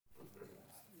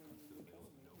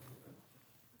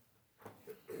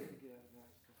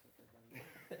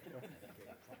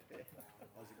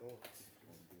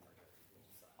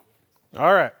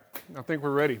All right, I think we're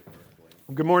ready.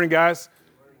 Good morning, guys.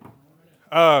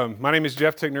 My name is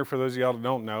Jeff Tickner. For those of y'all that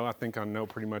don't know, I think I know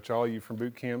pretty much all of you from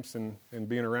boot camps and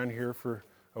being around here for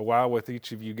a while with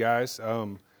each of you guys.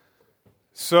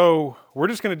 So we're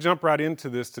just going to jump right into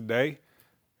this today.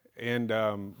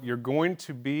 And you're going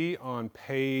to be on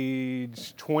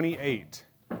page 28.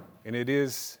 And it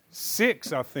is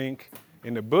 6, I think,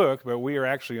 in the book, but we are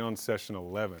actually on session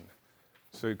 11.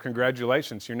 So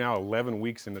congratulations, you're now 11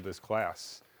 weeks into this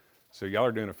class. So y'all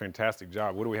are doing a fantastic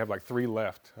job. What do we have, like 3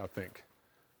 left, I think.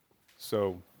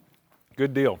 So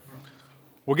good deal.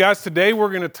 Well, guys, today we're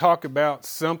going to talk about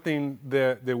something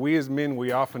that we as men,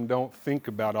 we often don't think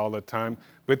about all the time.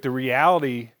 But the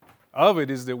reality of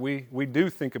it is that we do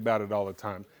think about it all the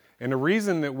time. And the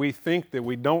reason that we think that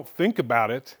we don't think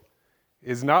about it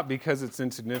is not because it's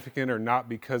insignificant or not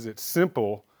because it's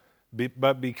simple,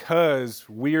 but because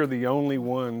we are the only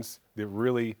ones that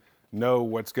really know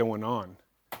what's going on.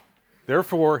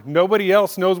 Therefore, nobody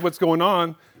else knows what's going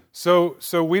on, so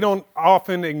we don't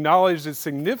often acknowledge the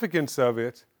significance of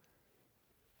it.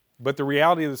 But the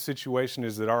reality of the situation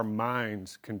is that our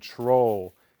minds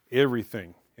control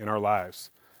everything in our lives.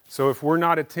 So if we're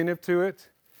not attentive to it,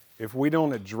 if we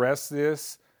don't address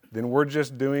this, then we're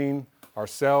just doing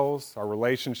ourselves, our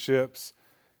relationships,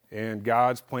 and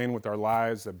God's plan with our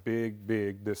lives a big,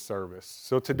 big disservice.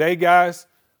 So today, guys,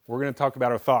 we're going to talk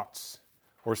about our thoughts.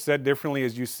 Or said differently,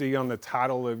 as you see on the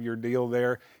title of your deal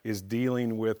there, is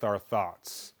dealing with our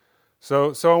thoughts.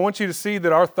 So I want you to see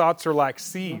that our thoughts are like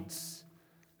seeds.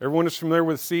 Everyone is familiar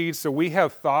with seeds, so we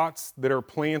have thoughts that are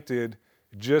planted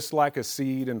just like a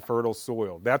seed in fertile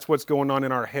soil. That's what's going on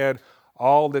in our head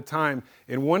all the time.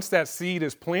 And once that seed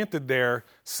is planted there,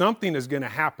 something is going to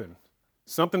happen.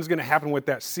 Something's going to happen with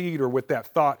that seed or with that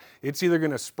thought. It's either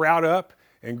going to sprout up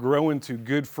and grow into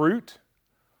good fruit,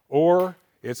 or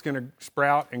it's going to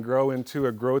sprout and grow into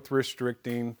a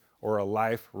growth-restricting or a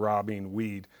life-robbing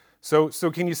weed. So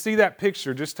can you see that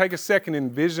picture? Just take a second and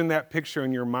envision that picture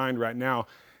in your mind right now.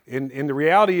 And the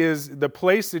reality is the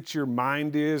place that your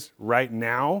mind is right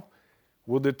now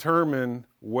will determine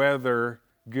whether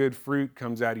good fruit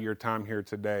comes out of your time here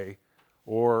today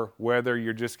or whether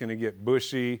you're just going to get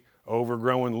bushy,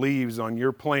 overgrown leaves on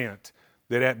your plant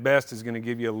that at best is going to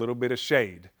give you a little bit of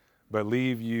shade, but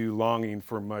leave you longing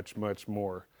for much, much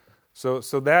more. So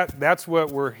that's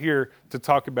what we're here to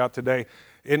talk about today.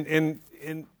 And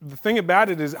the thing about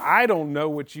it is I don't know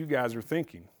what you guys are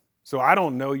thinking. So I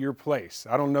don't know your place.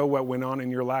 I don't know what went on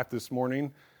in your life this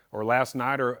morning or last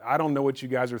night, or I don't know what you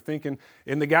guys are thinking.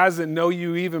 And the guys that know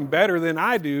you even better than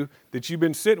I do, that you've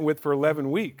been sitting with for 11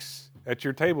 weeks at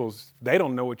your tables, they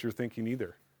don't know what you're thinking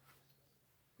either.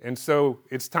 And so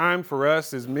it's time for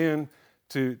us as men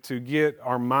to get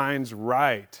our minds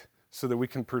right so that we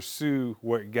can pursue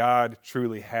what God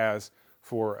truly has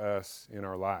for us in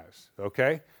our lives,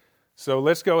 okay? So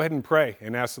let's go ahead and pray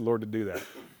and ask the Lord to do that.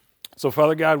 So,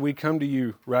 Father God, we come to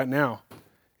you right now,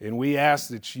 and we ask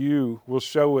that you will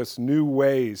show us new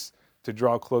ways to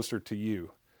draw closer to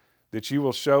you, that you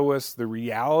will show us the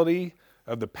reality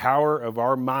of the power of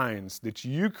our minds that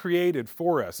you created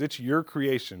for us. It's your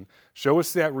creation. Show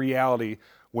us that reality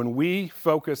when we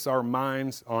focus our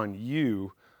minds on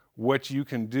you, what you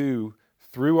can do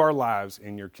through our lives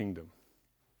in your kingdom.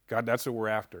 God, that's what we're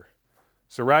after.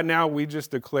 So right now, we just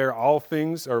declare all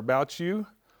things are about you,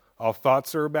 all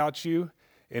thoughts are about you,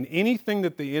 and anything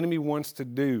that the enemy wants to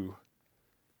do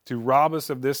to rob us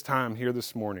of this time here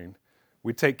this morning,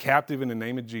 we take captive in the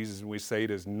name of Jesus and we say it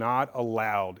is not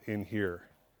allowed in here.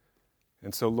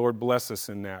 And so, Lord, bless us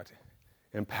in that.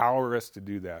 Empower us to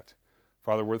do that.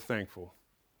 Father, we're thankful.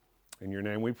 In your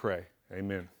name we pray.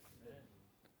 Amen.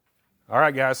 All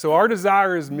right, guys. So our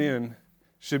desire as men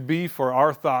should be for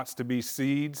our thoughts to be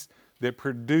seeds that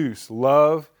produce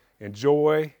love and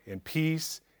joy and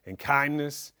peace and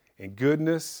kindness and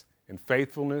goodness and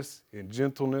faithfulness and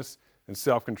gentleness and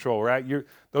self-control, right?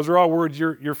 Those are all words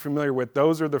you're familiar with.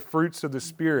 Those are the fruits of the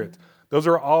Spirit. Those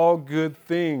are all good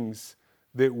things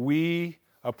that we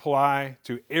apply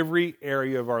to every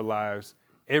area of our lives,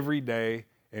 every day,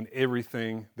 and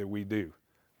everything that we do.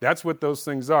 That's what those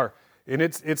things are. And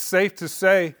it's safe to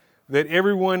say that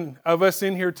every one of us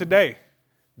in here today,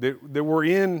 that we're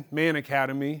in Man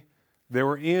Academy, that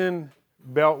we're in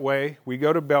Beltway, we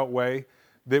go to Beltway,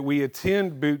 that we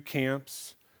attend boot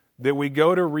camps, that we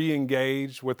go to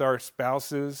re-engage with our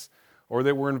spouses, or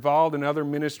that we're involved in other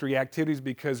ministry activities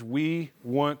because we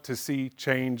want to see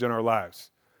change in our lives.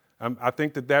 I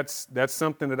think that's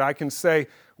something that I can say.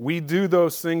 We do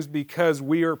those things because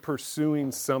we are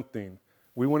pursuing something.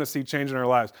 We want to see change in our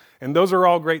lives. And those are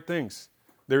all great things.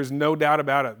 There's no doubt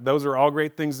about it. Those are all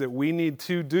great things that we need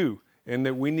to do and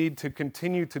that we need to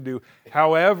continue to do.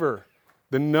 However,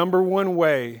 the number one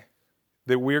way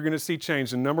that we're going to see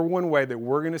change, the number one way that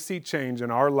we're going to see change in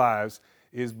our lives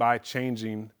is by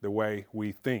changing the way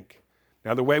we think.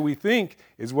 Now, the way we think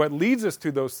is what leads us to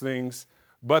those things,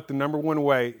 but the number one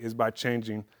way is by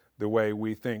changing the way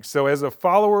we think. So as a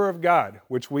follower of God,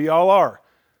 which we all are,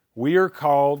 we are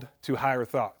called to higher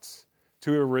thoughts,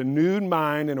 to a renewed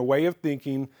mind and a way of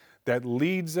thinking that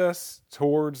leads us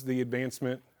towards the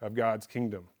advancement of God's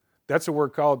kingdom. That's what we're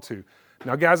called to.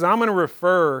 Now, guys, I'm going to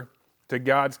refer to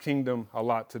God's kingdom a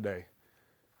lot today.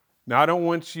 Now, I don't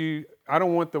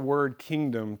want the word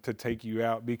kingdom to take you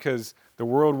out, because the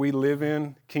world we live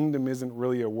in, kingdom isn't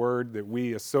really a word that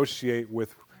we associate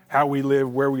with how we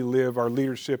live, where we live, our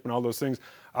leadership, and all those things.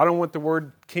 I don't want the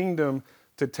word kingdom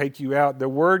to take you out. The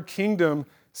word kingdom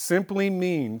simply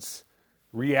means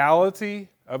reality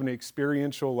of an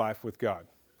experiential life with God.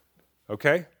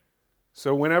 Okay?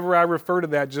 So whenever I refer to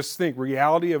that, just think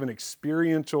reality of an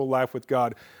experiential life with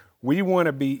God. We want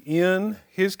to be in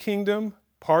His kingdom,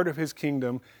 part of His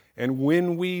kingdom, and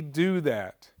when we do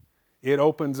that, it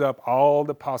opens up all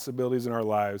the possibilities in our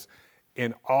lives,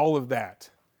 and all of that,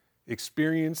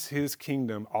 experience His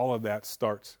kingdom, all of that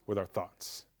starts with our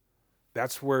thoughts.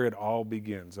 That's where it all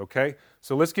begins, okay?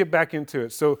 So let's get back into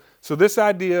it. So this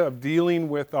idea of dealing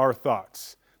with our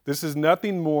thoughts, this is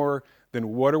nothing more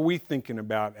than what are we thinking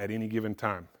about at any given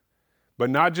time. But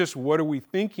not just what are we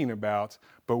thinking about,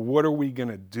 but what are we going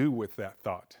to do with that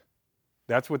thought?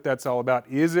 That's what that's all about.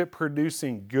 Is it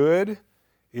producing good?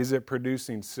 Is it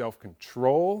producing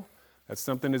self-control? That's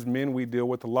something as men we deal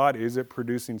with a lot. Is it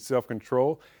producing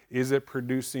self-control? Is it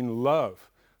producing love?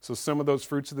 So some of those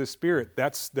fruits of the Spirit,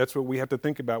 that's what we have to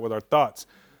think about with our thoughts.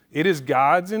 It is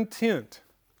God's intent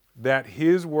that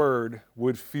His Word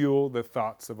would fuel the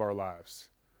thoughts of our lives.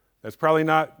 That's probably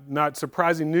not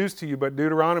surprising news to you, but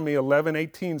Deuteronomy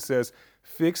 11:18 says,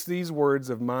 "Fix these words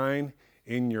of mine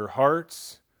in your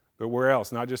hearts," but where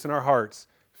else? Not just in our hearts.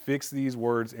 Fix these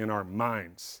words in our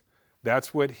minds.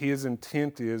 That's what His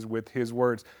intent is with His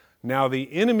words. Now,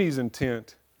 the enemy's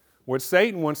intent, what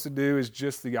Satan wants to do, is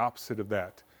just the opposite of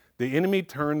that. The enemy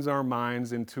turns our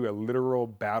minds into a literal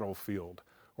battlefield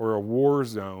or a war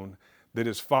zone that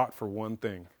is fought for one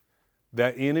thing.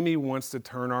 That enemy wants to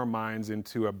turn our minds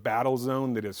into a battle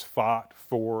zone that is fought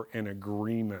for an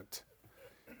agreement.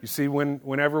 You see,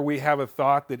 whenever we have a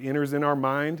thought that enters in our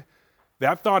mind,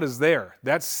 that thought is there.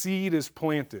 That seed is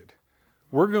planted.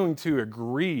 We're going to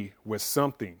agree with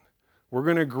something. We're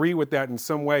going to agree with that in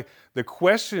some way. The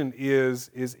question is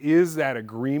that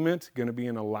agreement going to be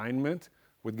in alignment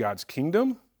with God's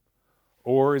kingdom?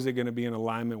 Or is it going to be in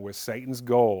alignment with Satan's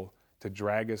goal to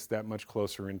drag us that much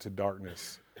closer into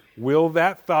darkness? Will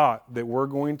that thought that we're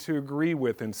going to agree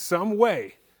with in some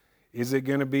way, is it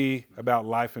going to be about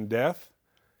life and death?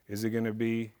 Is it going to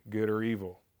be good or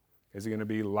evil? Is it going to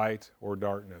be light or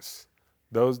darkness?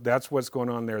 That's what's going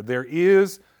on there. There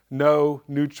is no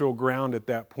neutral ground at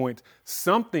that point.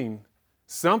 Something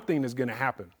is going to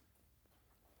happen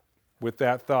with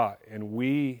that thought. And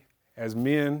we as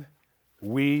men,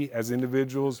 we as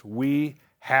individuals, we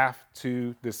have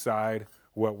to decide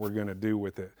what we're going to do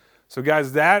with it. So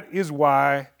guys, that is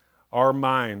why our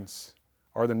minds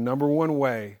are the number one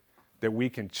way that we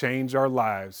can change our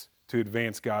lives to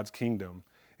advance God's kingdom.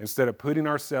 Instead of putting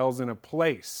ourselves in a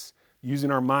place,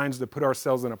 using our minds to put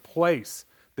ourselves in a place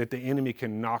that the enemy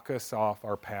can knock us off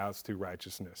our paths to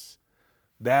righteousness.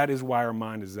 That is why our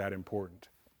mind is that important.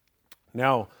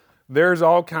 Now, there's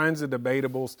all kinds of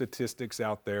debatable statistics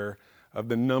out there of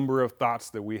the number of thoughts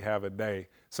that we have a day.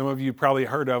 Some of you probably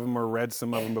heard of them or read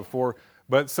some of them before,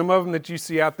 but some of them that you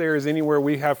see out there is anywhere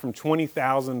we have from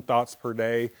 20,000 thoughts per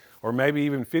day, or maybe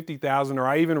even 50,000, or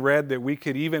I even read that we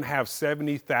could even have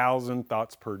 70,000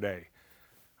 thoughts per day.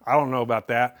 I don't know about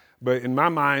that, but in my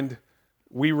mind,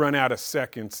 we run out of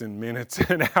seconds and minutes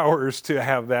and hours to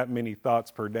have that many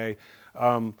thoughts per day.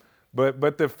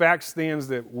 But the fact stands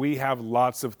that we have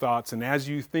lots of thoughts, and as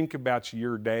you think about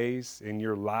your days and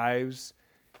your lives,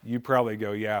 you probably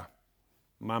go, yeah,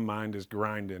 my mind is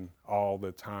grinding all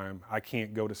the time. I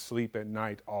can't go to sleep at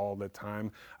night all the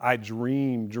time. I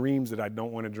dream dreams that I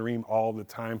don't want to dream all the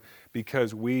time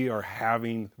because we are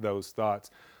having those thoughts.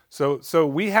 So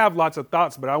we have lots of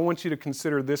thoughts, but I want you to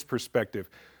consider this perspective.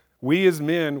 We as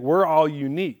men, we're all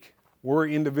unique. We're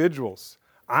individuals.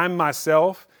 I'm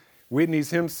myself. Whitney's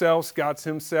himself, Scott's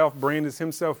himself, Brandon's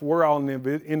himself. We're all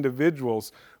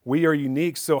individuals. We are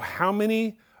unique. So how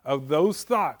many of those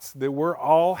thoughts that we're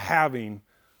all having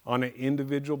on an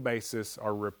individual basis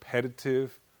are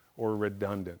repetitive or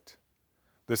redundant?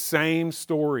 The same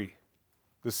story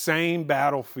the same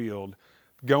battlefield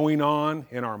going on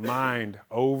in our mind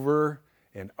over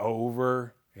and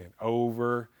over and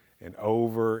over and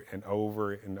over and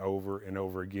over and over and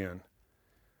over again.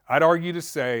 I'd argue to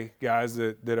say, guys,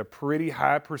 that a pretty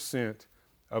high percent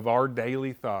of our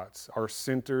daily thoughts are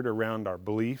centered around our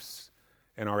beliefs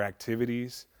and our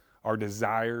activities, our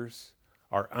desires,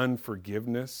 our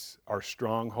unforgiveness, our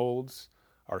strongholds,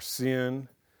 our sin.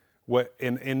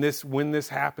 When this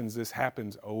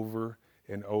happens over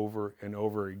and over and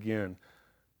over again.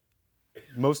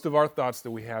 Most of our thoughts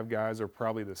that we have, guys, are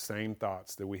probably the same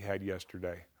thoughts that we had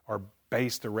yesterday, are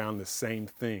based around the same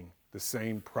thing, the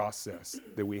same process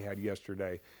that we had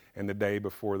yesterday and the day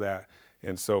before that,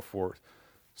 and so forth.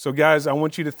 So, guys, I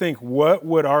want you to think, what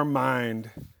would our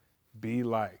mind be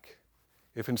like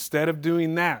if instead of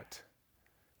doing that,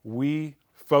 we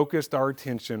focused our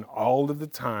attention all of the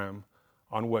time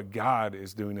on what God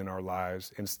is doing in our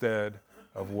lives instead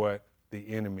of what the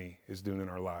enemy is doing in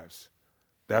our lives?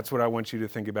 That's what I want you to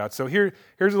think about. So here's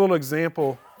a little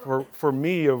example for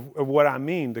me of what I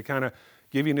mean to kind of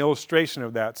give you an illustration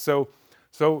of that. So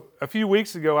a few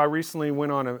weeks ago, I recently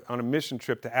went on a mission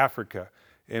trip to Africa,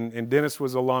 and Dennis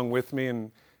was along with me,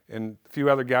 and a few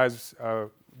other guys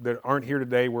that aren't here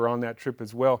today were on that trip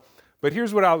as well. But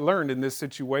here's what I learned in this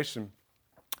situation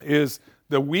is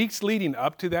the weeks leading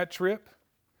up to that trip,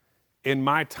 in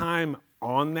my time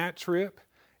on that trip,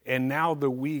 and now the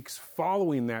weeks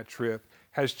following that trip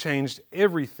has changed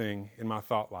everything in my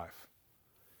thought life.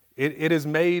 It has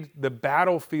made the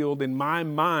battlefield in my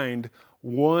mind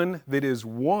one that is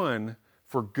won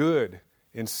for good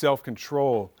and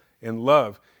self-control and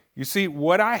love. You see,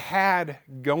 what I had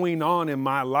going on in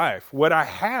my life, what I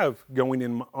have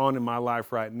going on in my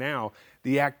life right now,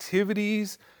 the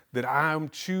activities that I'm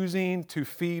choosing to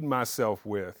feed myself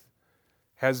with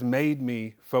has made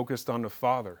me focused on the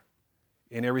Father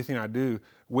in everything I do,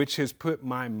 which has put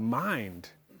my mind,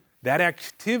 that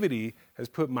activity has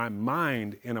put my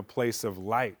mind in a place of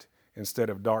light instead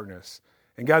of darkness.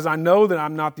 And guys, I know that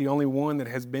I'm not the only one that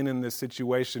has been in this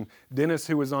situation. Dennis,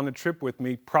 who was on the trip with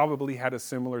me, probably had a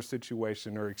similar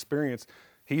situation or experience.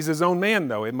 He's his own man,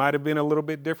 though. It might have been a little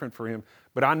bit different for him.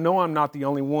 But I know I'm not the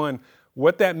only one.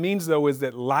 What that means, though, is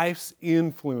that life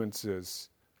influences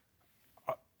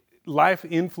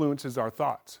our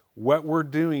thoughts. What we're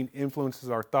doing influences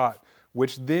our thought,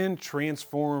 which then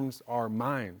transforms our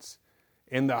minds.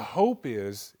 And the hope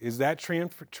is that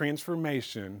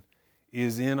transformation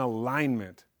is in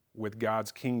alignment with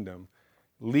God's kingdom,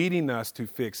 leading us to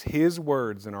fix His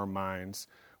words in our minds,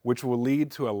 which will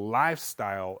lead to a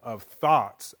lifestyle of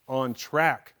thoughts on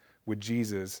track with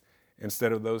Jesus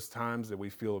instead of those times that we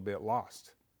feel a bit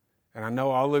lost. And I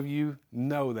know all of you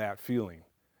know that feeling,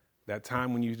 that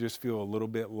time when you just feel a little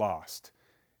bit lost.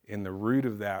 And the root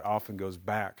of that often goes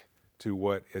back to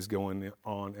what is going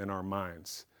on in our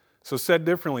minds. So said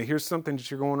differently, here's something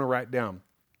that you're going to write down.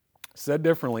 Said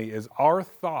differently is our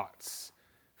thoughts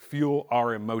fuel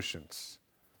our emotions.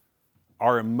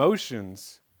 Our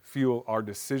emotions fuel our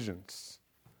decisions.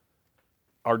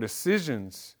 Our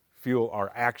decisions fuel our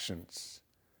actions.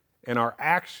 And our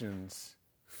actions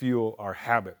fuel our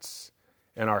habits.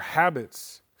 And our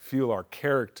habits fuel our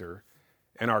character.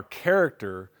 And our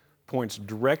character points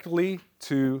directly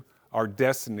to our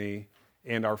destiny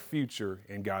and our future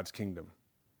in God's kingdom.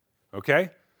 Okay?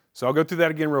 So I'll go through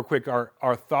that again real quick.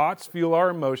 Our thoughts fuel our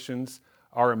emotions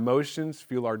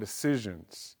fuel our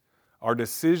decisions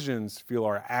fuel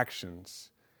our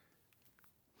actions.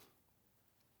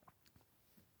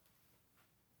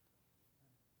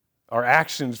 Our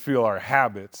actions fuel our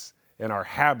habits, and our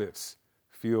habits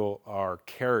fuel our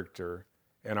character,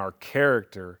 and our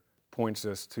character points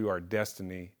us to our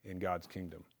destiny in God's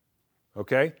kingdom.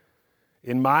 Okay?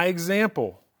 In my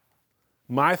example,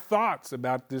 my thoughts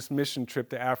about this mission trip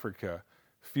to Africa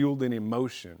fueled an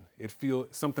emotion.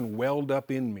 Something welled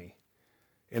up in me.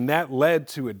 And that led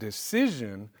to a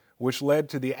decision, which led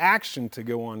to the action to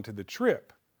go on to the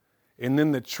trip. And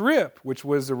then the trip, which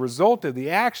was a result of the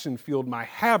action, fueled my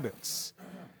habits.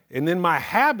 And then my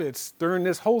habits during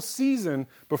this whole season,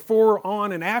 before,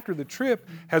 on, and after the trip,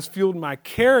 has fueled my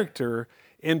character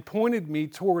and pointed me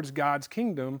towards God's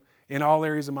kingdom in all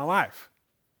areas of my life.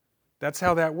 That's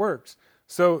how that works.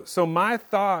 So my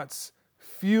thoughts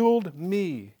fueled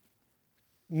me,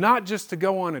 not just to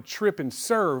go on a trip and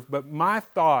serve, but my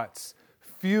thoughts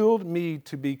fueled me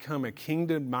to become a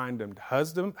kingdom-minded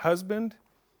husband,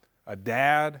 a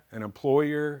dad, an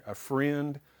employer, a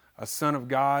friend, a son of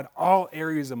God, all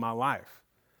areas of my life.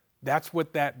 That's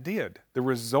what that did, the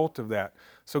result of that.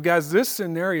 So guys, this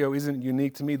scenario isn't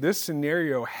unique to me. This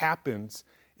scenario happens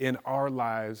in our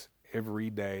lives every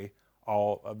day,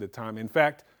 all of the time. In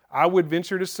fact, I would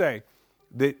venture to say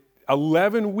that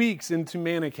 11 weeks into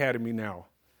Man Academy now,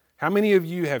 how many of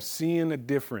you have seen a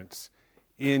difference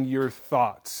in your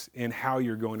thoughts and how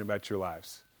you're going about your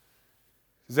lives?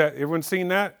 Is that everyone seen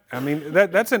that? I mean,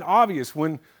 that's an obvious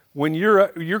when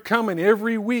you're coming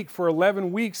every week for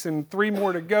 11 weeks and 3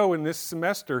 more to go in this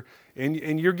semester,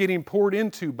 and you're getting poured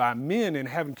into by men and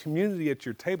having community at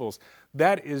your tables.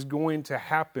 That is going to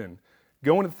happen.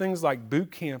 Going to things like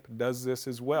boot camp does this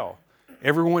as well.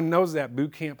 Everyone knows that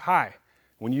boot camp high.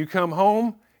 When you come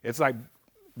home, it's like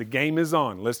the game is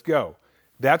on. Let's go.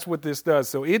 That's what this does.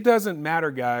 So it doesn't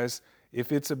matter, guys,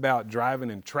 if it's about driving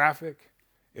in traffic.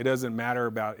 It doesn't matter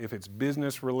about if it's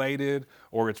business related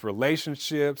or it's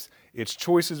relationships. It's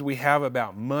choices we have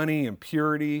about money and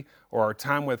purity or our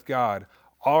time with God.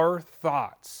 Our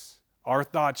thoughts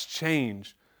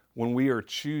change when we are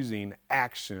choosing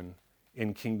action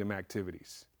in kingdom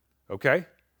activities. Okay?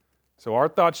 So our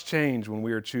thoughts change when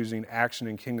we are choosing action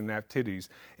in kingdom activities.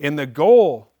 And the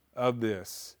goal of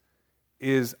this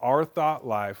is our thought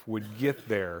life would get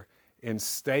there and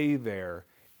stay there,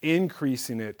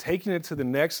 increasing it, taking it to the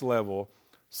next level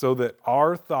so that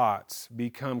our thoughts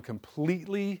become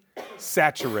completely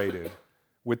saturated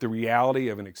with the reality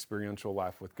of an experiential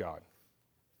life with God.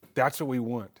 That's what we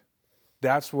want.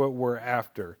 That's what we're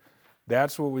after.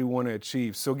 That's what we want to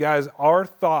achieve. So guys, our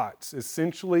thoughts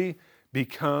essentially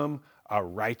become a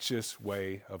righteous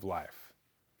way of life.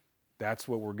 That's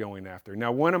what we're going after.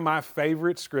 Now, one of my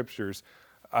favorite scriptures,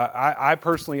 I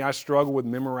personally struggle with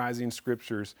memorizing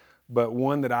scriptures, but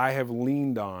one that I have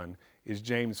leaned on is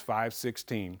James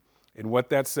 5:16. And what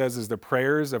that says is the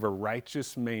prayers of a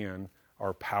righteous man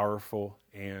are powerful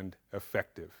and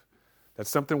effective. That's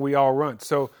something we all run.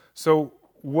 So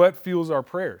what fuels our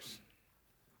prayers?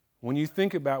 When you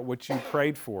think about what you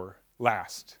prayed for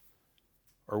last,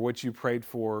 or what you prayed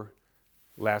for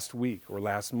last week or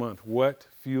last month, what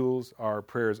fuels our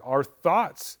prayers? Our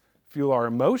thoughts fuel our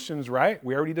emotions, right?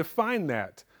 We already defined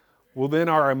that. Well, then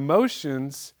our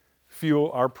emotions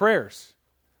fuel our prayers.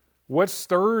 What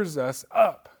stirs us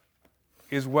up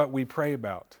is what we pray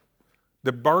about.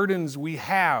 The burdens we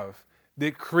have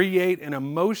that create an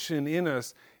emotion in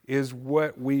us is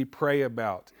what we pray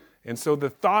about. And so the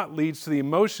thought leads to the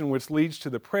emotion, which leads to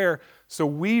the prayer. So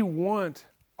we want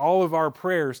all of our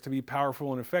prayers to be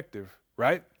powerful and effective,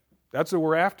 right? That's what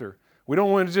we're after. We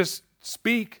don't want to just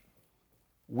speak.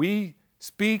 We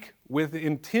speak with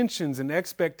intentions and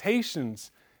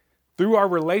expectations through our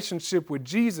relationship with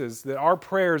Jesus that our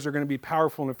prayers are going to be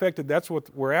powerful and effective. That's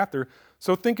what we're after.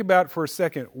 So think about it for a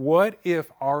second. What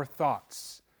if our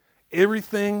thoughts,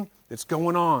 everything that's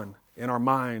going on in our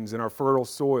minds, in our fertile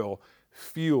soil,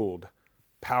 fueled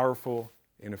powerful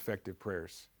and effective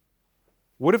prayers?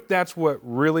 What if that's what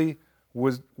really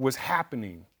was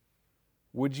happening?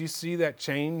 Would you see that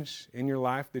change in your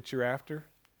life that you're after?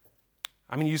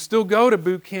 I mean, you still go to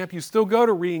boot camp, you still go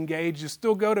to re-engage, you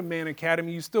still go to Man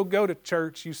Academy, you still go to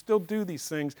church, you still do these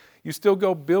things, you still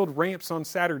go build ramps on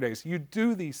Saturdays, you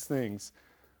do these things.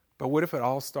 But what if it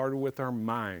all started with our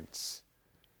minds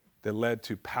that led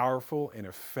to powerful and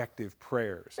effective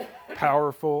prayers,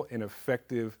 powerful and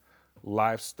effective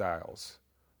lifestyles?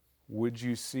 Would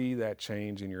you see that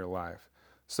change in your life?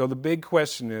 So the big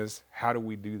question is, how do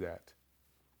we do that?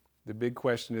 The big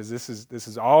question is, this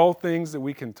is all things that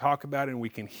we can talk about and we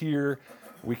can hear,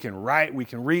 we can write, we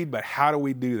can read, but how do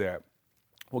we do that?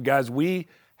 Well, guys, we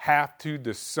have to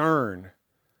discern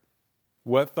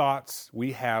what thoughts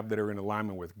we have that are in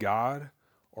alignment with God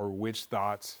or which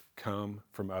thoughts come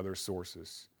from other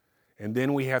sources. And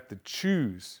then we have to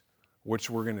choose what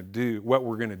we're going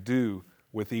to do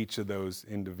with each of those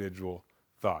individual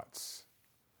thoughts.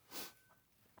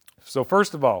 So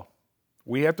first of all,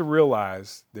 we have to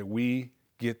realize that we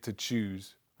get to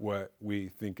choose what we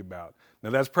think about.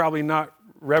 Now, that's probably not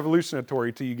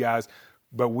revolutionary to you guys,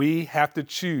 but we have to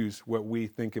choose what we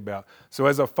think about. So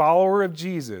as a follower of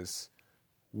Jesus,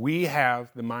 we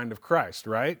have the mind of Christ,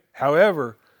 right?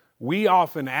 However, we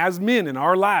often, as men in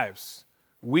our lives,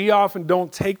 we often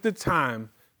don't take the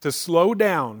time to slow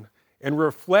down and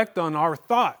reflect on our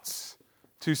thoughts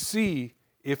to see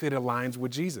if it aligns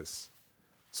with Jesus.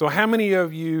 So how many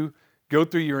of you go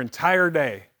through your entire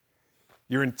day,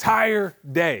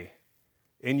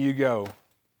 and you go,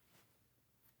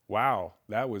 wow,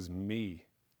 that was me.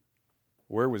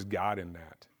 Where was God in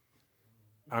that?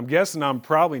 I'm guessing I'm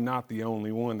probably not the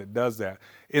only one that does that.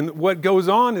 And what goes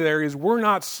on there is we're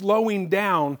not slowing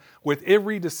down with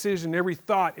every decision, every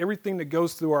thought, everything that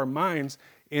goes through our minds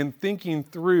and thinking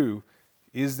through,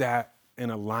 is that in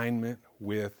alignment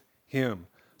with Him?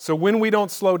 So when we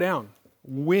don't slow down,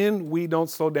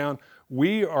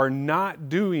 we are not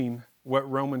doing what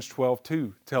Romans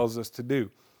 12:2 tells us to do.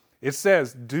 It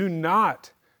says, do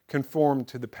not conform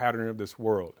to the pattern of this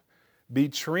world. Be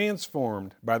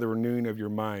transformed by the renewing of your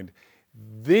mind.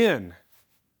 Then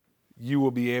you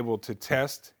will be able to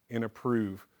test and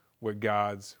approve what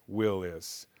God's will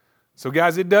is. So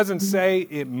guys, it doesn't say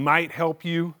it might help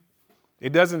you.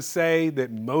 It doesn't say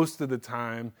that most of the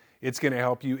time it's going to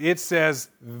help you. It says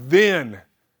then.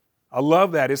 I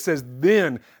love that. It says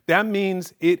then. That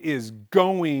means it is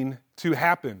going to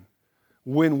happen.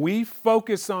 When we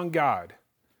focus on God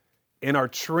and are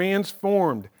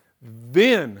transformed,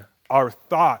 then our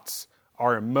thoughts,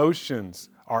 our emotions,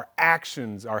 our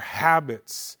actions, our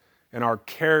habits, and our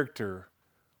character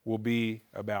will be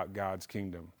about God's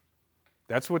kingdom.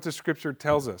 That's what the scripture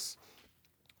tells us.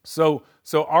 So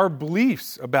our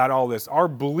beliefs about all this, our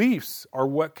beliefs are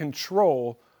what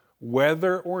control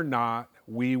whether or not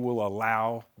we will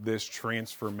allow this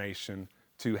transformation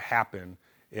to happen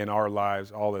in our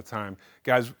lives all the time.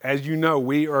 Guys, as you know,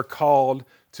 we are called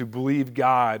to believe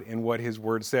God in what His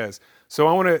Word says. So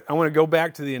I want to go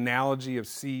back to the analogy of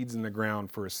seeds in the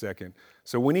ground for a second.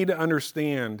 So we need to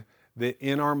understand that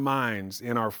in our minds,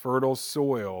 in our fertile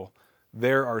soil,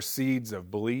 there are seeds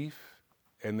of belief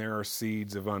and there are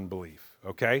seeds of unbelief,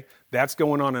 okay? That's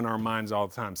going on in our minds all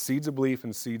the time. Seeds of belief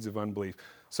and seeds of unbelief.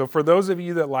 So for those of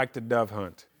you that like to dove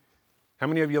hunt, how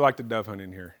many of you like to dove hunt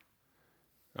in here?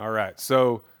 All right,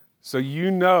 so you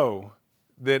know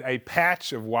that a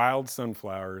patch of wild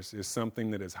sunflowers is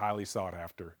something that is highly sought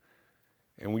after.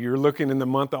 And when you're looking in the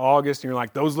month of August and you're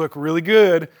like, those look really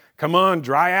good, come on,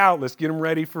 dry out, let's get them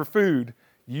ready for food.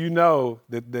 You know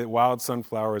that wild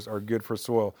sunflowers are good for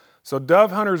soil. So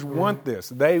dove hunters want this.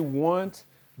 They want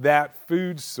that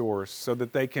food source so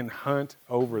that they can hunt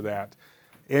over that.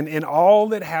 And all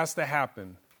that has to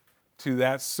happen to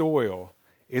that soil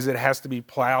is it has to be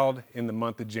plowed in the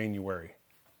month of January.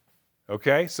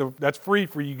 Okay? So that's free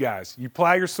for you guys. You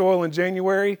plow your soil in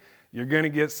January, you're going to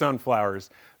get sunflowers.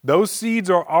 Those seeds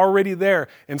are already there.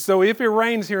 And so if it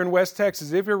rains here in West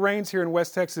Texas,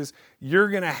 you're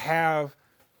going to have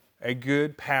a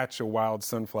good patch of wild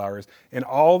sunflowers. And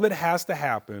all that has to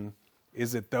happen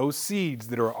is that those seeds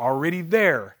that are already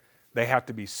there, they have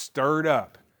to be stirred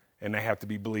up and they have to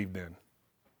be believed in.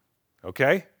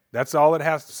 Okay? That's all it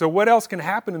has to. So what else can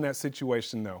happen in that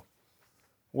situation, though?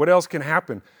 What else can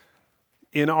happen?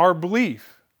 In our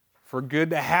belief, for good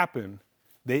to happen,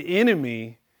 the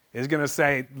enemy is going to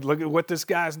say, look at what this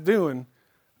guy's doing.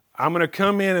 I'm going to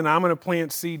come in and I'm going to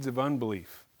plant seeds of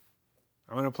unbelief.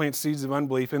 I'm going to plant seeds of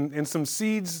unbelief. And some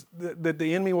seeds that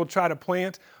the enemy will try to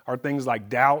plant are things like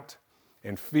doubt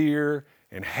and fear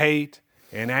and hate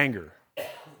and anger.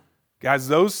 Guys,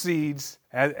 those seeds,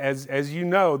 as you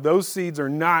know, those seeds are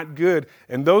not good.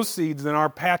 And those seeds in our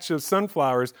patch of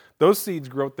sunflowers, those seeds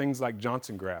grow things like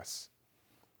Johnson grass.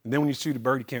 And then when you shoot a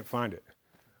bird, you can't find it.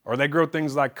 Or they grow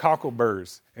things like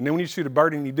cockleburrs. And then when you shoot a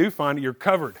bird and you do find it, you're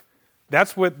covered.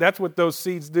 That's what those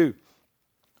seeds do.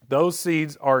 Those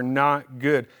seeds are not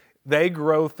good. They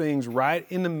grow things right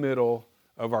in the middle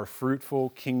of our fruitful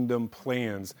kingdom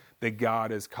plans that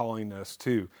God is calling us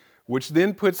to, which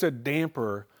then puts a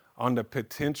damper on the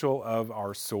potential of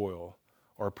our soil,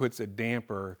 or puts a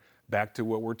damper, back to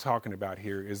what we're talking about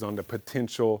here, is on the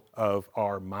potential of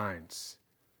our minds.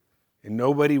 And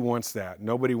nobody wants that.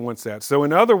 Nobody wants that. So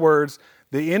in other words,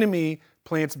 the enemy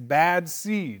plants bad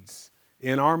seeds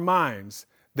in our minds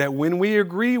that when we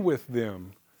agree with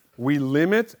them, we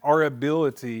limit our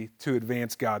ability to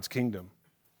advance God's kingdom,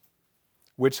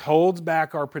 which holds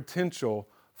back our potential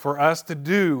for us to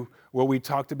do what we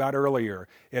talked about earlier.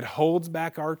 It holds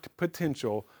back our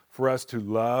potential for us to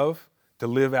love, to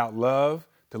live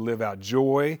out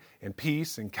joy and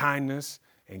peace and kindness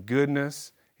and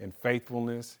goodness and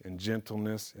faithfulness and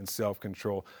gentleness and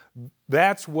self-control.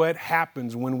 That's what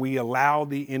happens when we allow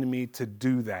the enemy to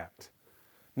do that.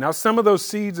 Now, some of those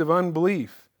seeds of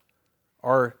unbelief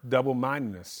are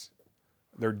double-mindedness.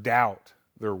 They're doubt,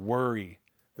 they're worry,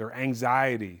 they're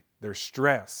anxiety, they're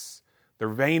stress, they're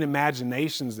vain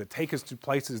imaginations that take us to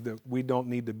places that we don't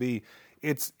need to be.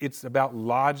 It's about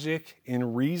logic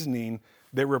and reasoning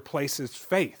that replaces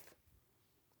faith.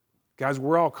 Guys,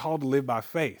 we're all called to live by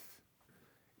faith.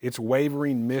 It's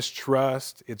wavering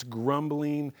mistrust, it's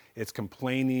grumbling, it's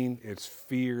complaining, it's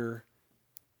fear,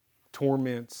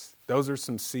 torments. Those are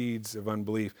some seeds of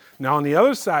unbelief. Now, on the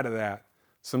other side of that,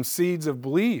 some seeds of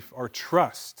belief are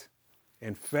trust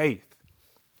and faith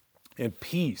and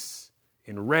peace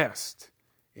and rest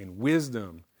and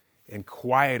wisdom and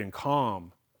quiet and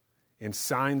calm and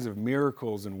signs of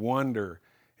miracles and wonder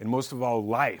and most of all,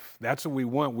 life. That's what we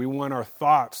want. We want our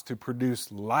thoughts to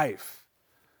produce life.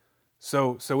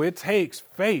 So it takes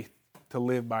faith to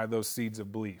live by those seeds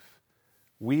of belief.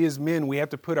 We as men, we have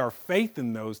to put our faith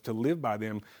in those to live by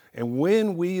them. And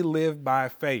when we live by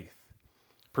faith,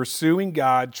 pursuing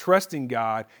God, trusting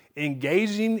God,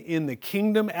 engaging in the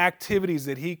kingdom activities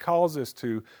that He calls us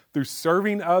to, through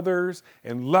serving others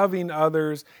and loving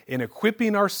others and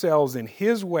equipping ourselves in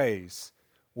His ways,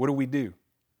 what do?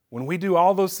 When we do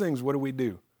all those things, what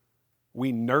do?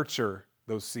 We nurture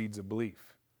those seeds of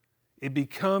belief. It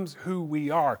becomes who we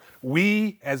are.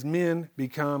 We, as men,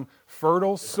 become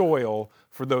fertile soil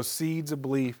for those seeds of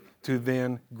belief to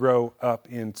then grow up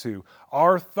into.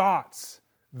 Our thoughts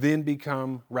then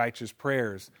become righteous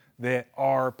prayers that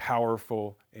are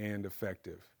powerful and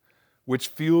effective, which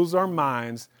fuels our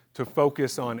minds to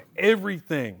focus on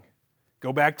everything.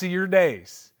 Go back to your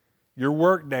days, your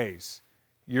work days,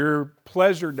 your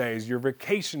pleasure days, your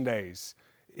vacation days.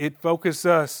 It focuses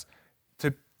us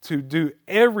to do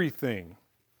everything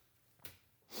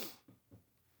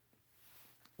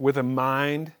with a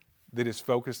mind that is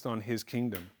focused on His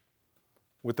kingdom,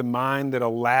 with a mind that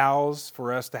allows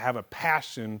for us to have a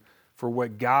passion for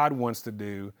what God wants to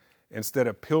do instead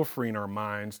of pilfering our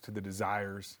minds to the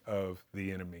desires of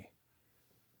the enemy.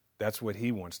 That's what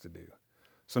He wants to do.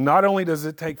 So not only does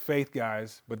it take faith,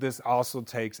 guys, but this also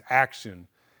takes action.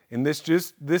 And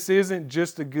this isn't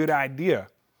just a good idea.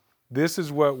 This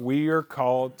is what we are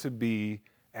called to be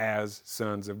as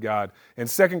sons of God. And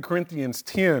 2 Corinthians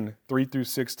 10,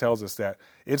 3-6 tells us that.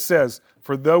 It says,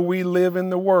 "For though we live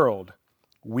in the world,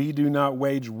 we do not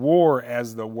wage war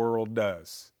as the world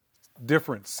does."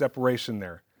 Difference, separation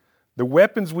there. The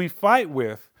weapons we fight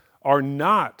with are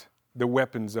not the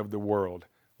weapons of the world.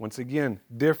 Once again,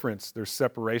 difference, there's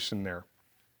separation there.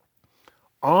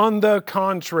 On the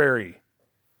contrary.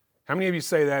 How many of you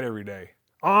say that every day?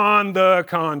 On the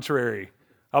contrary.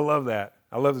 I love that.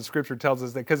 I love that Scripture tells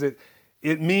us that because it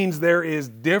means there is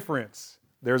difference.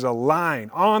 There's a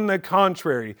line. On the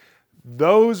contrary,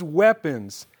 those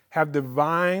weapons have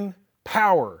divine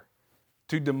power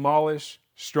to demolish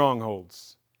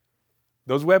strongholds.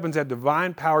 Those weapons have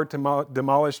divine power to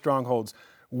demolish strongholds.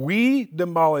 We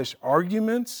demolish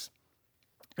arguments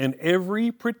and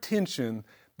every pretension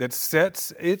that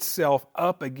sets itself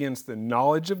up against the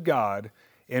knowledge of God,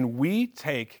 and we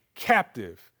take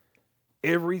captive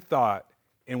every thought,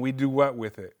 and we do what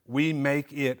with it? We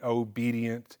make it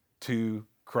obedient to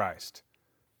Christ.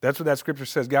 That's what that Scripture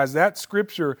says. Guys, that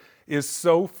Scripture is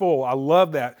so full. I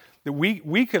love that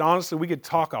we could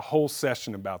talk a whole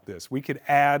session about this. We could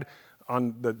add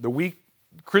on the week,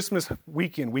 Christmas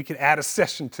weekend, we could add a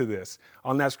session to this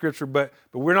on that Scripture, but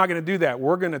we're not going to do that.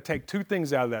 We're going to take two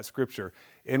things out of that Scripture.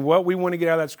 And what we want to get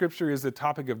out of that Scripture is the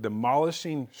topic of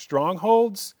demolishing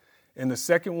strongholds, and the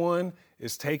second one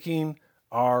is taking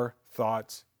our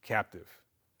thoughts captive.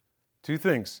 Two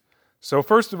things. So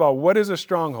first of all, what is a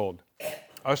stronghold?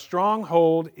 A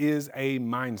stronghold is a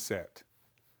mindset.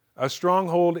 A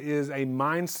stronghold is a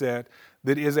mindset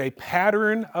that is a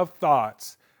pattern of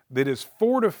thoughts that is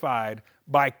fortified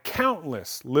by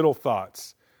countless little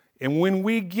thoughts. And when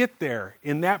we get there,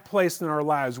 in that place in our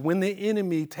lives, when the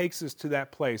enemy takes us to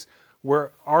that place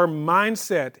where our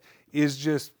mindset is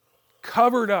just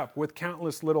covered up with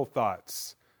countless little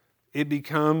thoughts, it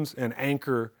becomes an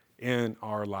anchor in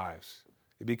our lives.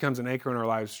 It becomes an anchor in our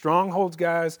lives. Strongholds,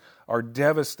 guys, are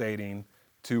devastating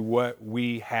to what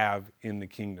we have in the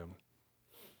kingdom.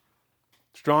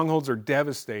 Strongholds are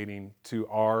devastating to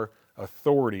our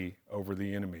authority over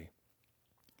the enemy.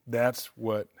 That's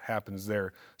what happens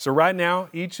there. So right now,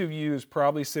 each of you is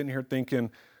probably sitting here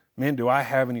thinking, man, do I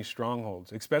have any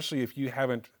strongholds? Especially if you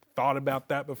haven't thought about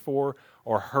that before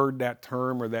or heard that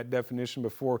term or that definition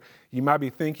before. You might be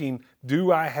thinking,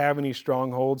 do I have any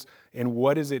strongholds? And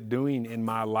what is it doing in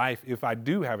my life if I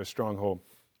do have a stronghold?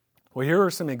 Well, here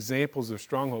are some examples of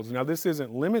strongholds. Now, this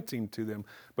isn't limiting to them,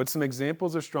 but some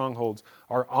examples of strongholds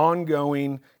are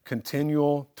ongoing,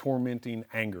 continual, tormenting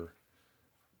anger.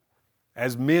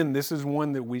 As men, this is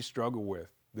one that we struggle with.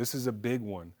 This is a big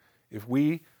one. If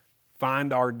we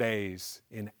find our days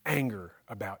in anger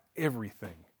about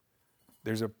everything,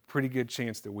 there's a pretty good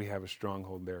chance that we have a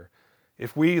stronghold there.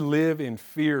 If we live in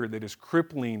fear that is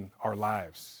crippling our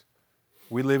lives,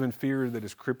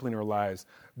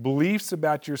 beliefs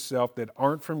about yourself that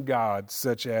aren't from God,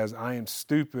 such as I am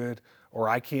stupid or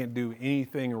I can't do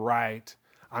anything right,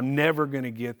 I'm never going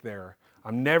to get there.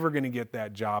 I'm never going to get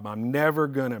that job. I'm never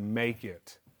going to make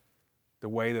it the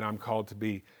way that I'm called to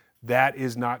be. That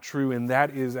is not true, and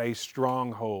that is a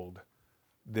stronghold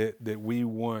that we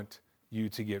want you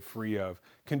to get free of.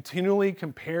 Continually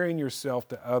comparing yourself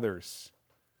to others.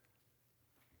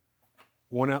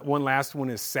 One last one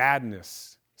is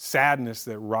sadness. sadness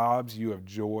that robs you of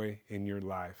joy in your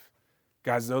life.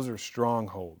 Guys, those are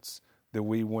strongholds that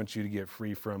we want you to get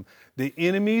free from. The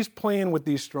enemy's plan with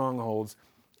these strongholds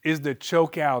is to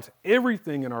choke out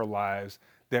everything in our lives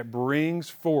that brings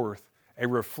forth a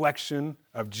reflection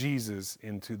of Jesus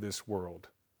into this world.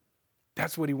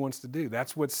 That's what he wants to do.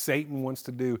 That's what Satan wants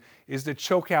to do, is to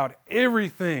choke out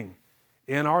everything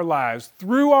in our lives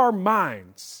through our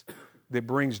minds that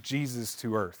brings Jesus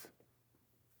to earth.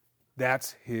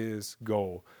 That's his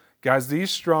goal. Guys,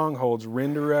 these strongholds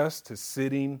render us to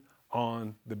sitting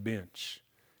on the bench.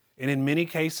 And in many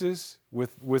cases,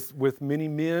 with many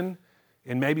men,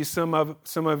 and maybe some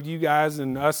of you guys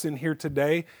and us in here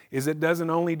today, is it doesn't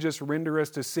only just render us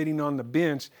to sitting on the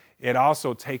bench, it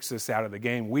also takes us out of the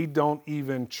game. We don't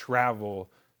even travel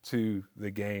to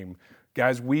the game.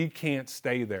 Guys, we can't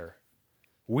stay there.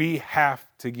 We have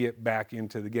to get back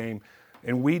into the game.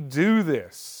 And we do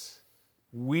this.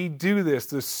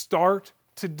 The start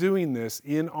to doing this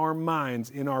in our minds,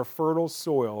 in our fertile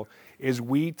soil, is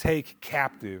we take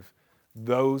captive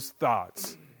those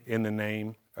thoughts in the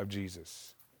name of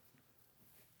Jesus.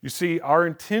 You see, our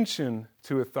intention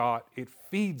to a thought, it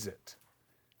feeds it.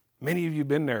 Many of you have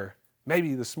been there,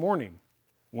 maybe this morning.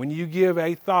 When you give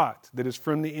a thought that is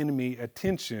from the enemy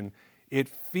attention, it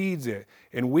feeds it.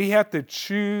 And we have to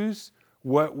choose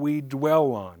what we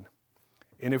dwell on.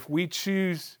 And if we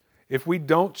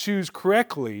don't choose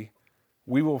correctly,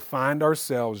 we will find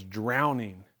ourselves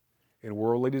drowning in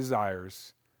worldly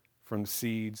desires from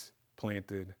seeds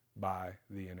planted by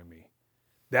the enemy.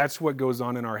 That's what goes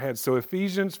on in our heads. So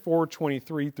Ephesians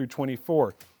 4:23 through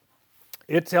 24,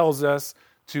 it tells us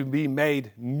to be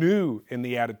made new in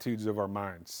the attitudes of our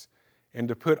minds and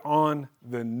to put on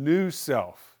the new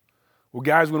self. Well,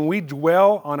 guys, when we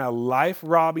dwell on a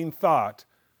life-robbing thought,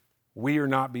 we are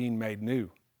not being made new.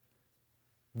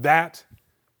 That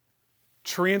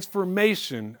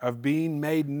transformation of being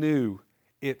made new,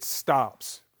 it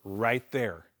stops right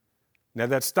there. Now,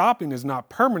 that stopping is not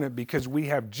permanent because we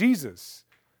have Jesus,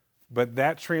 but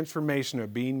that transformation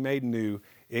of being made new,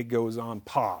 it goes on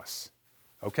pause.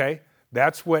 Okay?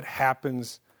 That's what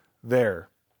happens there.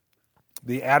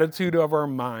 The attitude of our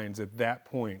minds at that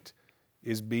point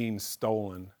is being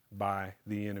stolen by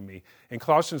the enemy. In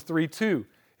Colossians 3:2,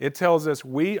 it tells us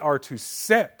we are to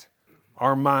set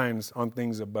our minds on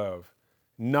things above,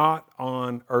 not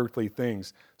on earthly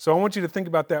things. So I want you to think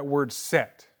about that word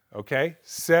set, okay?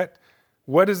 Set.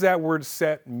 What does that word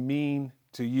set mean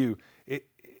to you?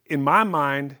 In my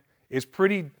mind, it's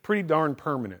pretty darn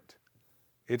permanent.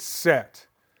 It's set.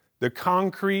 The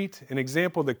concrete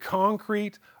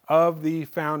of the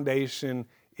foundation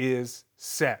is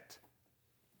set.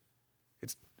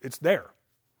 It's there.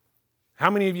 How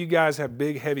many of you guys have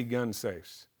big, heavy gun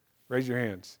safes? Raise your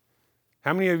hands.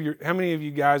 How many of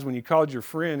you guys, when you called your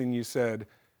friend and you said,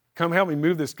 "Come help me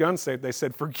move this gun safe," they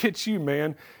said, "Forget you,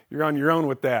 man. You're on your own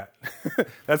with that."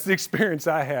 That's the experience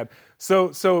I had.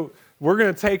 So we're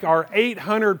going to take our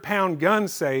 800-pound gun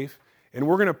safe and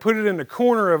we're going to put it in the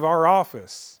corner of our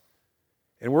office.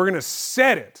 And we're going to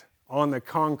set it on the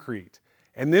concrete.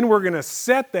 And then we're going to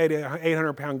set that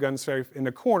 800-pound gun safe in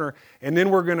the corner, and then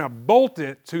we're going to bolt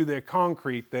it to the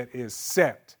concrete that is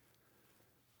set.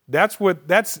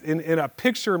 That's in a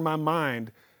picture in my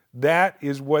mind, that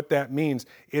is what that means.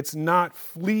 It's not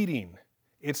fleeting.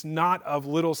 It's not of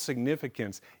little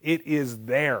significance. It is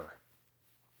there.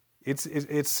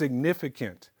 It's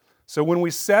significant. So when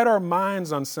we set our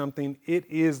minds on something, it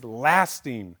is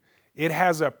lasting. It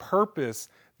has a purpose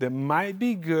that might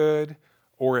be good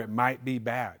or it might be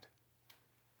bad.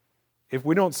 If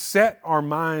we don't set our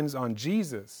minds on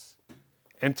Jesus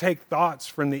and take thoughts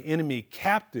from the enemy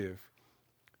captive,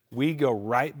 we go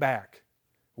right back.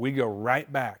 We go right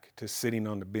back to sitting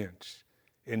on the bench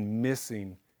and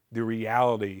missing the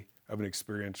reality of an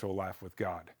experiential life with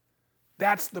God.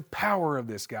 That's the power of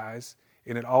this, guys,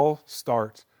 and it all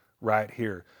starts right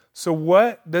here. So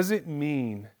what does it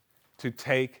mean to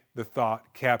take the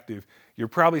thought captive? You're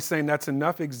probably saying, "That's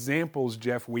enough examples,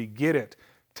 Jeff. We get it.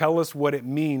 Tell us what it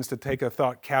means to take a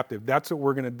thought captive." That's what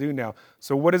we're going to do now.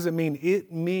 So what does it mean?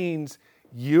 It means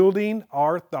yielding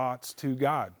our thoughts to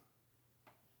God.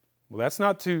 Well, that's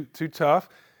not too tough.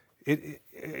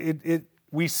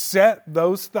 We set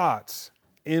those thoughts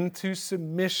into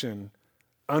submission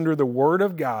under the Word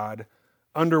of God,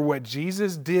 under what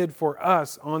Jesus did for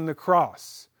us on the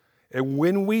cross. And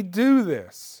when we do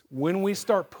this, when we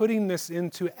start putting this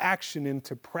into action,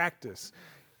 into practice,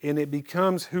 and it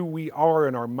becomes who we are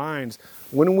in our minds,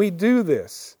 when we do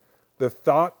this, the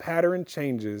thought pattern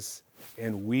changes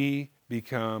and we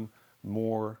become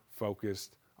more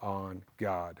focused on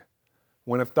God.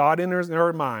 When a thought enters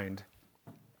our mind,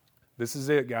 This is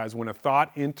it, guys. When a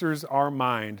thought enters our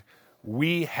mind,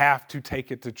 we have to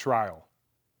take it to trial.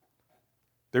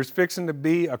 There's fixing to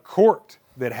be a court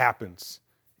that happens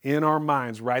in our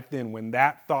minds right then when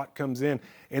that thought comes in.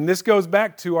 And this goes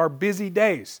back to our busy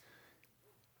days.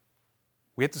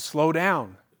 We have to slow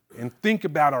down and think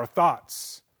about our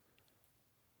thoughts.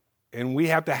 And we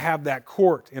have to have that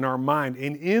court in our mind.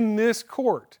 And in this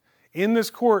court,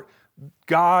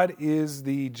 God is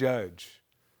the judge.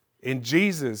 And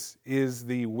Jesus is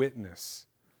the witness.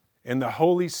 And the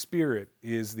Holy Spirit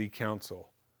is the counsel.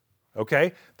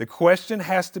 Okay? The question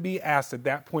has to be asked at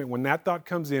that point when that thought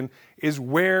comes in is,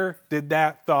 where did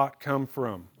that thought come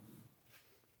from?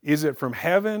 Is it from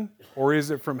heaven or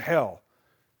is it from hell?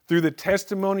 Through the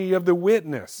testimony of the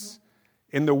witness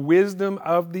and the wisdom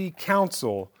of the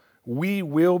counsel, we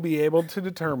will be able to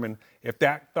determine if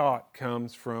that thought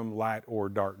comes from light or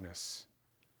darkness.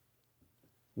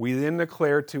 We then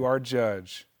declare to our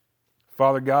judge,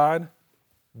 Father God,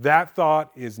 that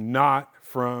thought is not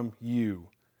from you.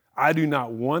 I do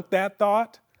not want that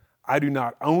thought. I do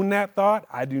not own that thought.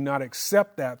 I do not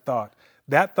accept that thought.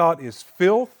 That thought is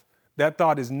filth. That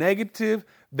thought is negative.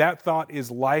 That thought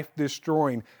is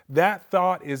life-destroying. That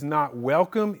thought is not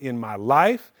welcome in my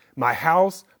life, my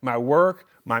house, my work,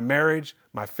 my marriage,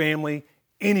 my family,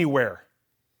 anywhere.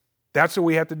 That's what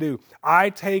we have to do.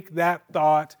 I take that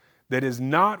thought that is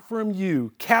not from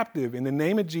you captive in the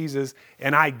name of Jesus,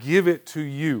 and I give it to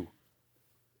you.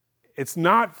 It's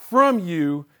not from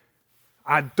you.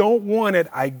 I don't want it.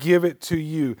 I give it to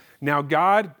you. Now,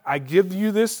 God, I give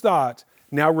you this thought.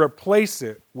 Now replace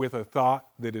it with a thought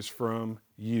that is from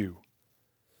you.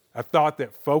 A thought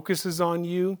that focuses on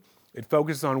you. It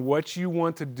focuses on what you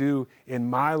want to do in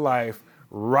my life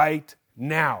right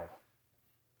now,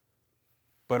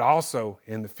 but also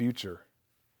in the future.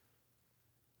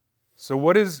 So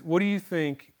what do you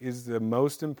think is the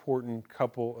most important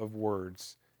couple of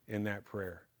words in that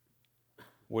prayer?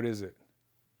 What is it?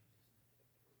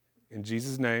 In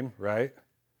Jesus' name, right?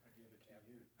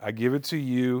 I give it to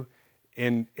you,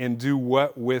 and do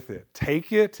what with it?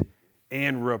 Take it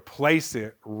and replace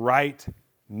it right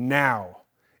now.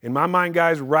 In my mind,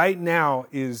 guys, right now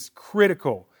is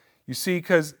critical. You see,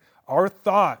 because our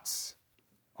thoughts,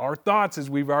 as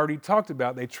we've already talked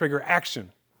about, they trigger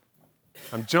action.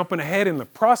 I'm jumping ahead in the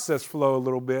process flow a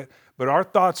little bit, but our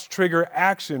thoughts trigger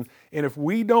action. And if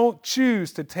we don't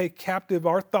choose to take captive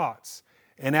our thoughts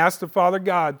and ask the Father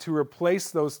God to replace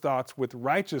those thoughts with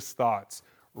righteous thoughts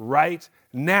right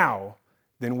now,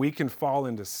 then we can fall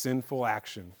into sinful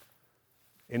action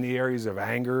in the areas of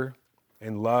anger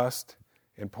and lust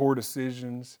and poor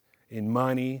decisions, in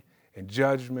money and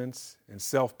judgments and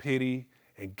self-pity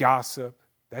and gossip.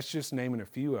 That's just naming a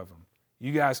few of them.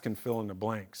 You guys can fill in the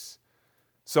blanks.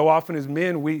 So often as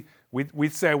men, we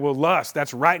say, well, lust,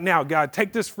 that's right now. God,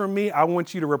 take this from me. I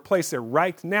want you to replace it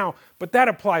right now. But that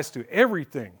applies to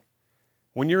everything.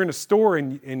 When you're in a store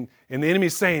and the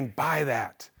enemy's saying, buy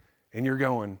that. And you're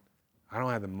going, I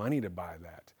don't have the money to buy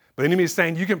that. But the enemy's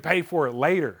saying, you can pay for it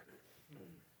later.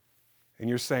 And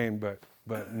you're saying,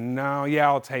 but no, yeah,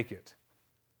 I'll take it.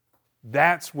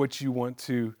 That's what you want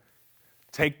to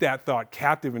take that thought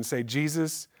captive and say,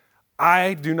 Jesus,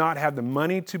 I do not have the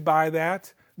money to buy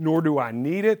that, nor do I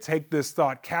need it. Take this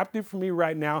thought captive from me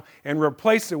right now and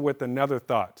replace it with another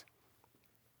thought.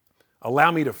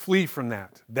 Allow me to flee from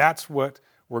that. That's what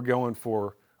we're going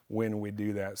for when we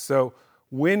do that. So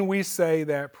when we say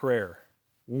that prayer,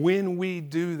 when we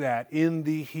do that in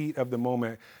the heat of the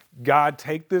moment, God,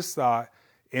 take this thought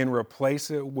and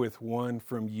replace it with one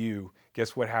from you.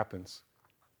 Guess what happens?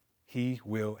 He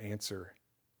will answer.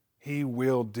 He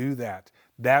will do that.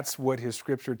 That's what his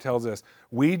scripture tells us.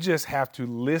 We just have to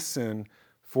listen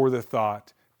for the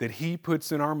thought that he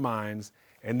puts in our minds,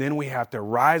 and then we have to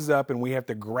rise up and we have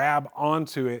to grab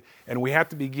onto it, and we have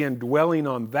to begin dwelling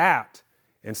on that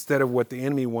instead of what the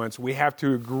enemy wants. We have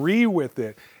to agree with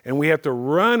it, and we have to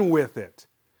run with it.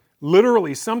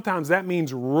 Literally, sometimes that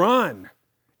means run.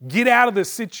 Get out of the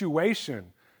situation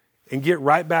and get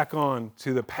right back on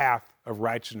to the path of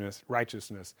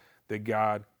righteousness that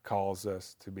God calls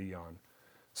us to be on.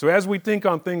 So as we think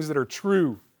on things that are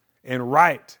true and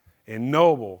right and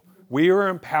noble, we are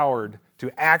empowered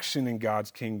to action in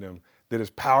God's kingdom that is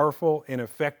powerful and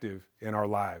effective in our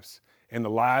lives and the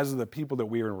lives of the people that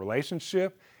we are in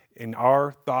relationship, and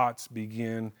our thoughts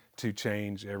begin to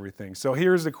change everything. So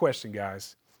here's the question,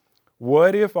 guys.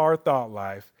 What if our thought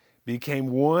life became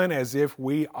one as if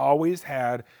we always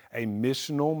had a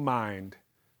missional mind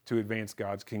to advance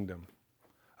God's kingdom?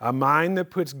 A mind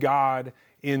that puts God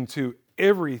into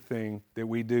everything that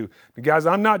we do. But guys,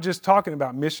 I'm not just talking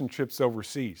about mission trips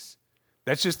overseas.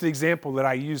 That's just the example that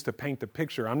I use to paint the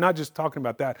picture. I'm not just talking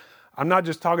about that. I'm not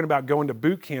just talking about going to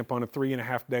boot camp on a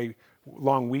 3.5 day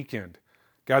long weekend.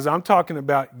 Guys, I'm talking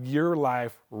about your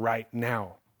life right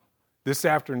now. This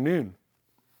afternoon,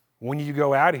 when you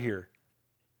go out of here,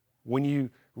 when you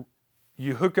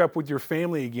hook up with your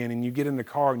family again and you get in the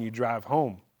car and you drive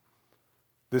home.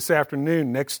 This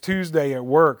afternoon, next Tuesday at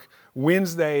work,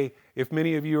 Wednesday, if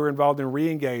many of you are involved in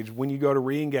Reengage, when you go to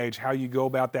Reengage, how you go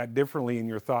about that differently in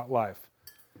your thought life.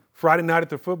 Friday night at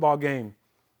the football game,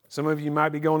 some of you might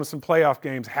be going to some playoff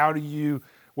games.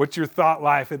 What's your thought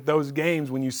life at those games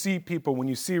when you see people, when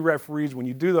you see referees, when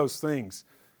you do those things?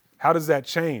 How does that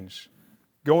change?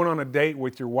 Going on a date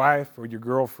with your wife or your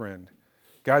girlfriend.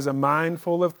 Guys, a mind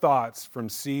full of thoughts from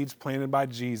seeds planted by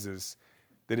Jesus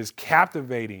that is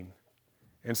captivating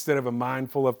instead of a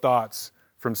mind full of thoughts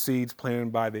from seeds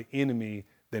planted by the enemy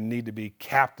that need to be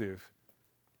captive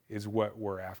is what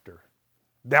we're after.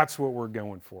 That's what we're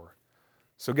going for.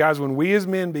 So guys, when we as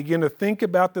men begin to think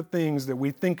about the things that we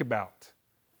think about,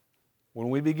 when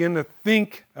we begin to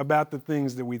think about the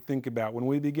things that we think about, when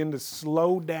we begin to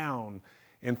slow down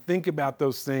and think about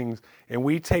those things, and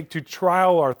we take to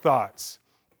trial our thoughts,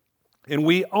 and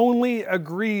we only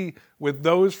agree with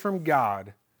those from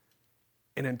God,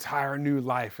 an entire new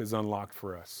life is unlocked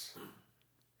for us.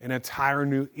 An entire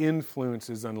new influence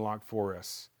is unlocked for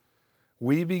us.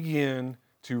 We begin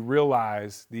to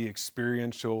realize the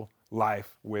experiential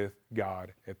life with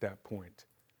God at that point.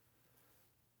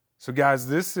 So guys,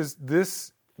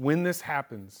 when this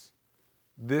happens,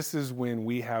 this is when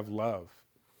we have love,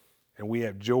 and we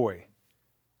have joy,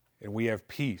 and we have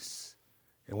peace,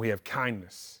 and we have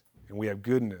kindness, and we have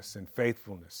goodness, and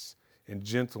faithfulness, and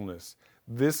gentleness.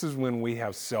 This is when we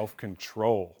have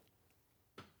self-control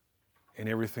in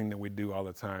everything that we do all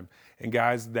the time. And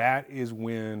guys, that is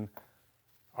when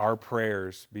our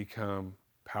prayers become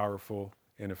powerful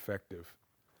and effective.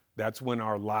 That's when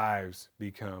our lives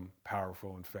become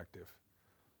powerful and effective.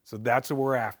 So that's what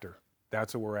we're after.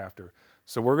 That's what we're after.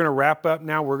 So we're going to wrap up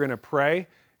now. We're going to pray,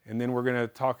 and then we're going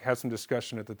to have some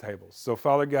discussion at the table. So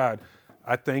Father God,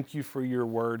 I thank you for your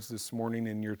words this morning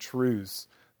and your truths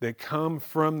that come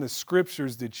from the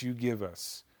scriptures that you give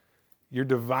us. Your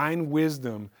divine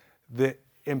wisdom that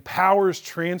empowers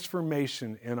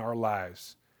transformation in our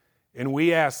lives. And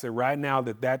we ask that right now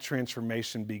that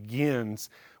transformation begins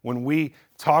when we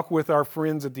talk with our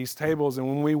friends at these tables and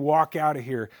when we walk out of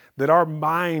here, that our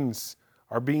minds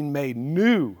are being made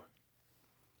new.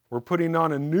 We're putting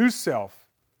on a new self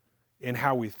in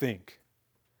how we think.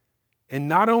 And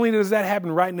not only does that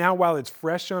happen right now while it's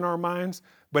fresh on our minds,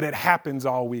 but it happens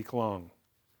all week long.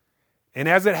 And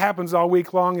as it happens all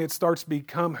week long, it starts to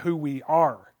become who we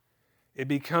are. It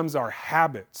becomes our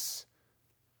habits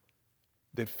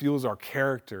that fuels our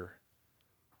character,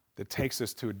 that takes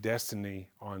us to a destiny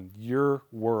on your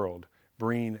world,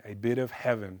 bringing a bit of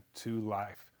heaven to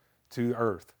life, to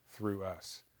earth through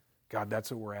us. God,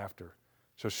 that's what we're after.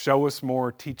 So show us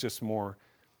more, teach us more,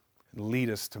 and lead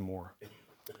us to more.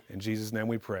 In Jesus' name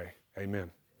we pray.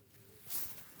 Amen.